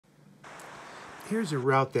Here's a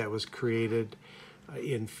route that was created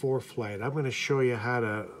in ForeFlight. I'm going to show you how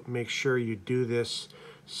to make sure you do this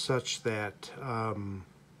such that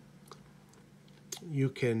you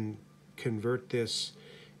can convert this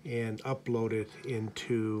and upload it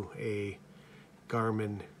into a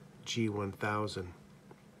Garmin G1000.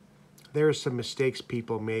 There are some mistakes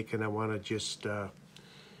people make, and I want to just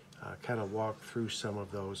kind of walk through some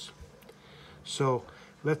of those. So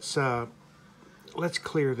let's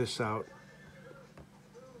clear this out.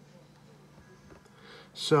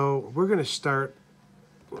 So we're going to start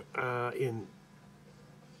in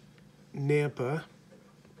Nampa.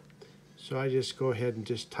 So I just go ahead and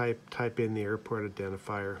just type in the airport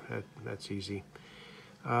identifier. That's easy.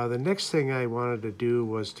 The next thing I wanted to do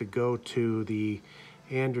was to go to the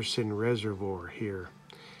Anderson Reservoir here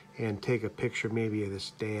and take a picture maybe of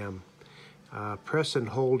this dam. Press and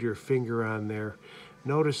hold your finger on there.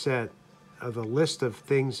 Notice that the list of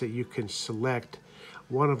things that you can select,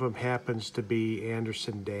 one of them happens to be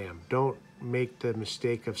Anderson Dam. Don't make the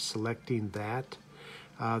mistake of selecting that.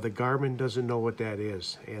 The Garmin doesn't know what that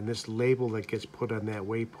is, and this label that gets put on that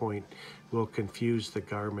waypoint will confuse the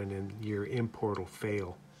Garmin and your import will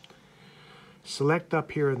fail. Select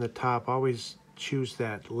up here in the top, always choose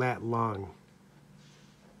that lat long.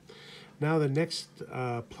 Now the next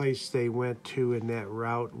place they went to in that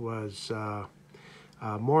route was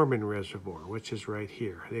Mormon Reservoir, which is right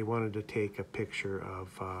here. They wanted to take a picture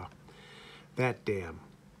of that dam.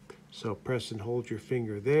 So press and hold your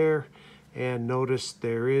finger there, and notice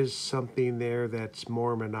there is something there that's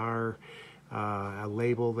Mormon R, a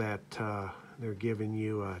label that they're giving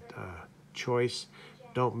you a choice.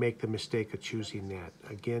 Don't make the mistake of choosing that.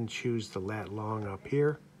 Again, choose the lat long up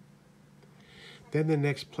here. Then the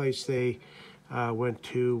next place they went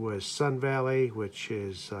to was Sun Valley, which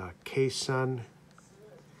is K-Sun.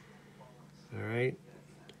 All right.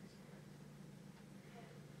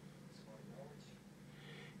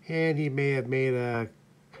 And he may have made a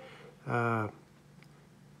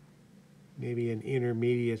maybe an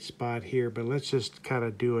intermediate spot here, but let's just kind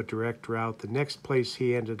of do a direct route. The next place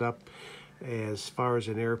he ended up as far as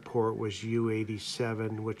an airport was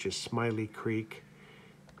U87, which is Smiley Creek,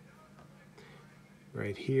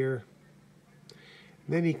 right here.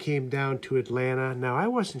 And then he came down to Atlanta. Now I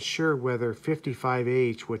wasn't sure whether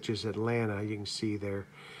 55H, which is Atlanta, you can see there,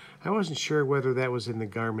 I wasn't sure whether that was in the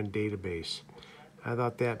Garmin database. I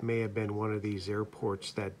thought that may have been one of these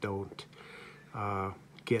airports that don't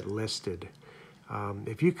get listed.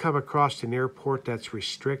 If you come across an airport that's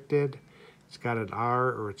restricted, it's got an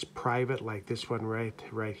R or it's private like this one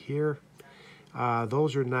right here,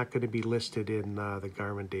 those are not going to be listed in the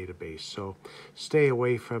Garmin database. So stay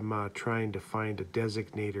away from trying to find a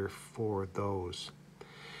designator for those.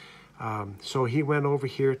 So he went over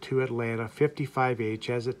here to Atlanta,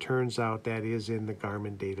 55H. As it turns out, that is in the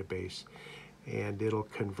Garmin database, and it'll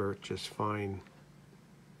convert just fine.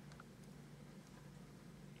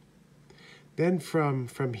 Then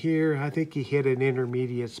from here, I think he hit an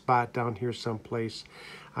intermediate spot down here someplace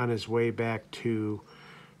on his way back to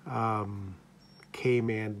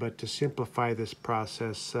Cayman. But to simplify this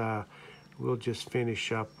process, we'll just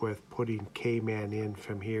finish up with putting Cayman in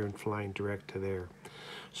from here and flying direct to there.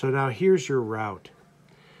 So now here's your route.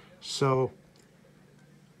 So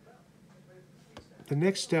the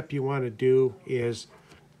next step you want to do is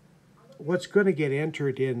what's going to get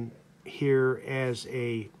entered in here as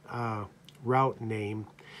a route name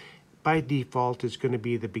by default is going to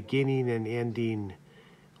be the beginning and ending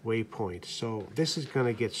waypoint. So this is going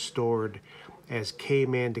to get stored as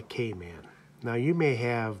Cayman to Cayman. Now you may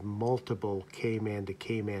have multiple Cayman to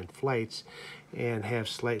Cayman flights and have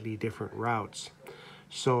slightly different routes.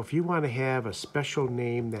 So if you want to have a special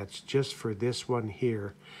name that's just for this one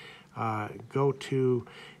here, go to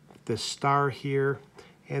the star here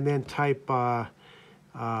and then type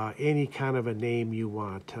any kind of a name you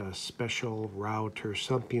want, a special route or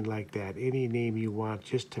something like that, any name you want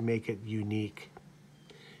just to make it unique,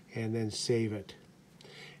 and then save it.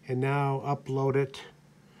 And now upload it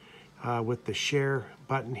with the share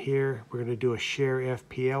button here. We're going to do a share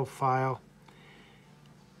FPL file.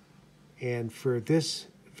 And for this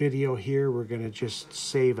video here, we're going to just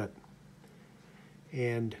save it.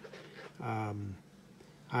 And on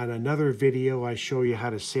another video, I show you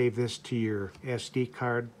how to save this to your SD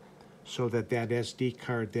card so that that SD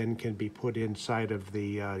card then can be put inside of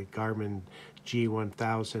the Garmin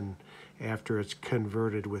G1000 after it's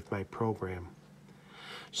converted with my program.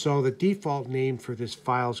 So the default name for this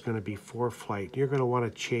file is going to be ForeFlight. You're going to want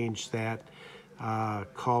to change that.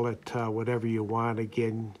 Call it whatever you want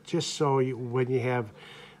again, just so when you have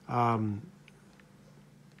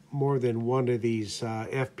more than one of these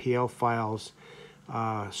FPL files,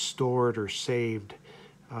 stored or saved.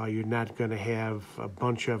 You're not going to have a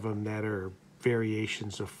bunch of them that are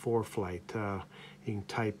variations of ForeFlight. You can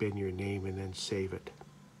type in your name and then save it.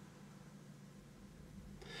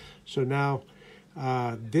 So now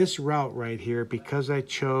this route right here, because I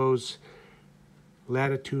chose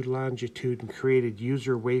latitude, longitude, and created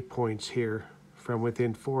user waypoints here from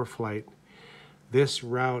within ForeFlight, this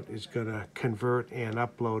route is going to convert and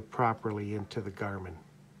upload properly into the Garmin.